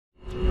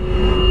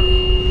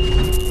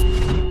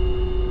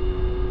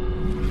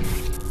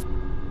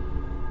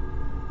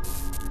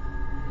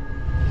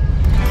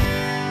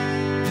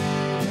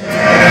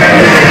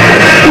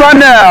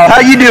Wow,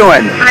 how you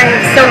doing? I am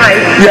so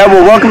hyped. Yeah,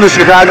 well, welcome to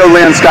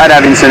Chicagoland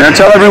Skydiving Center.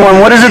 Tell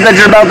everyone, what is it that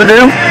you're about to do?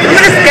 I'm going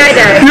to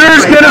skydive. You're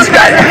just going to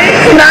skydive.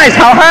 Nice.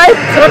 How high?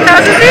 12,000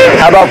 feet.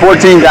 How about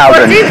 14,000?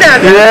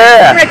 14,000.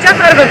 Yeah. I'm going to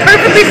jump out of a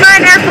perfectly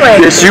fine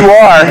airplane. Yes, you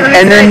are.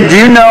 And then, do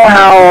you know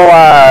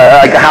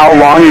how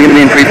long you're going to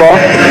be in free fall?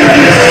 1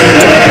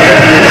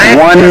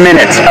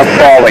 minute of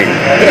falling.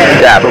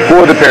 Yeah,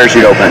 before the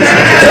parachute opens.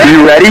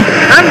 You ready?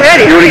 I'm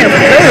ready.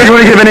 You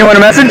want to give anyone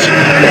a message?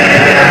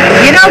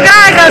 You know,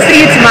 guys, I'll see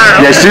you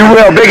tomorrow. Yes, you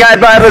will. Big high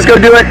five. Let's go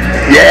do it.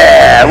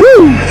 Yeah.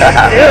 Woo. Do it.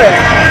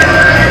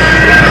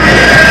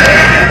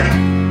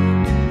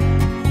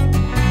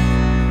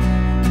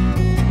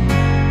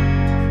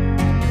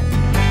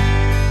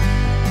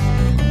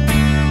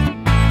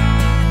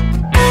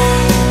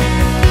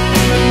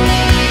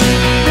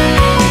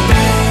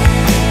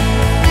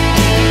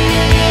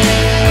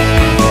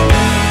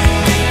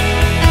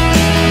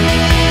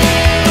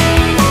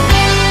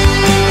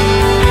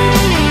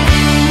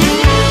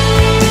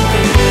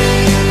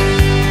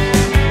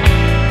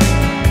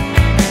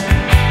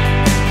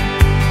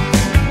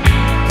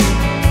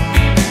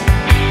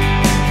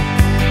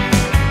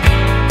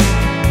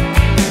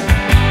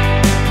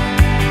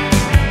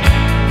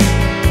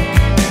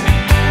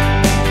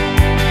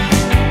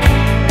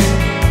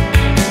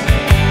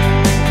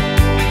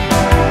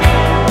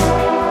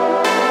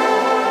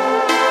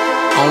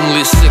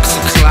 Only 6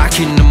 o'clock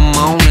in the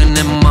morning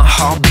and my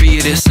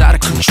heartbeat is out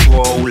of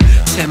control.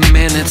 10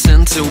 minutes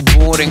until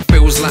boarding,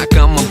 feels like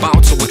I'm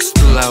about to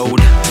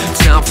explode.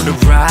 Time for the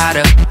ride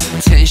up,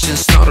 tension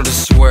started to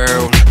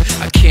swirl.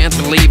 I can't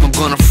believe I'm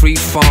gonna free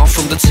fall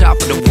from the top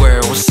of the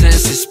world.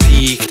 Senses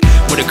peaked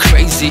with a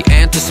crazy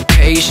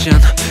anticipation.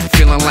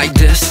 Feeling like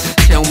this,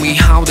 tell me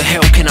how the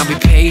hell can I be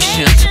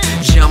patient?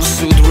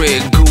 Jumpsuit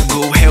rig,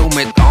 Google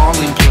helmet all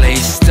in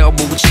place.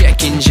 Double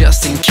checking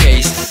just in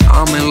case.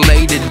 I'm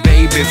elated,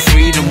 baby,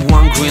 freedom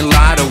one green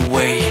light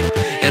away,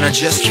 and I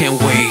just can't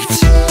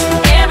wait.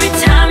 Every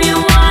time you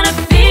wanna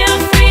feel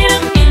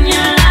freedom in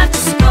your life,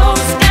 just go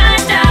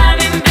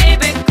skydiving,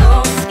 baby,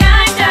 go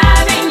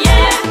skydiving,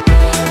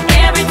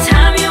 yeah. Every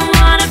time you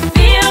wanna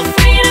feel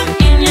freedom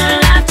in your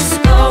life, just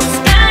go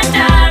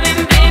skydiving,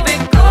 baby,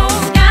 go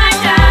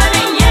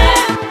skydiving, yeah.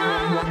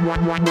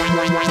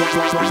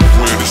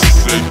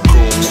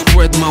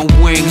 Spread my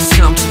wings,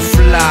 time to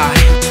fly.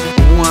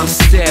 One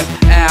step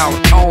out,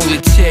 all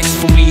it takes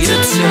for me to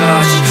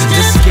touch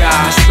the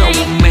sky. So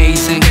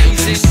amazing,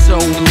 so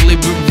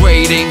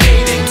liberating.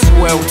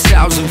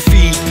 12,000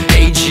 feet,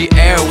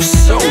 AGL,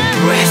 so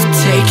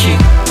breathtaking.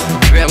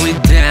 Belly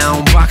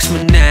down, box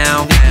me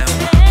now.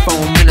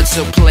 4 minutes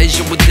of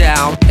pleasure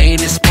without any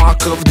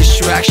spark of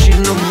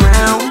distraction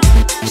around.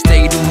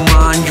 State of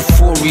mind,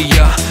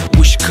 euphoria,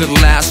 wish could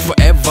last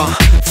forever.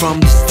 From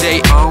this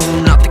day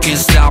on, nothing can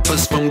stop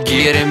us from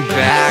getting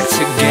back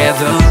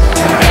together.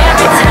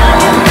 Every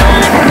time you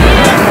wanna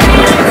feel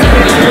freedom in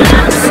your life,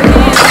 just go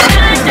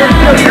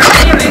skydiving,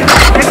 baby, go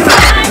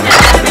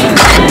skydiving,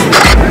 yeah.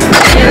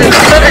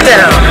 Put it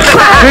down.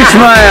 Big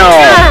smile.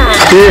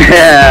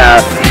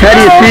 Yeah. How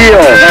do you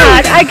feel?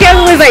 God, I can't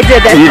believe I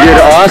did that. You did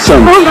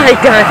awesome. Oh my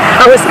God,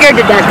 I was scared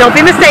to death. Don't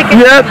be mistaken.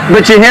 Yep,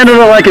 but you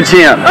handled it like a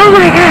champ. Oh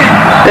my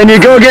God. And you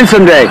go again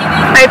someday.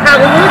 I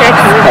probably would,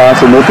 actually.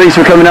 Awesome. Well, thanks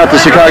for coming out to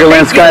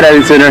Chicagoland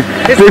Skydiving Center.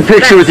 Big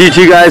picture with you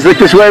two guys. Look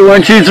this way.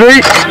 1, 2,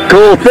 3.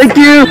 Cool. Thank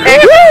you.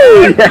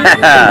 Woo!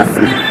 Yeah.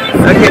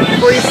 Okay,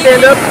 before you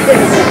stand up,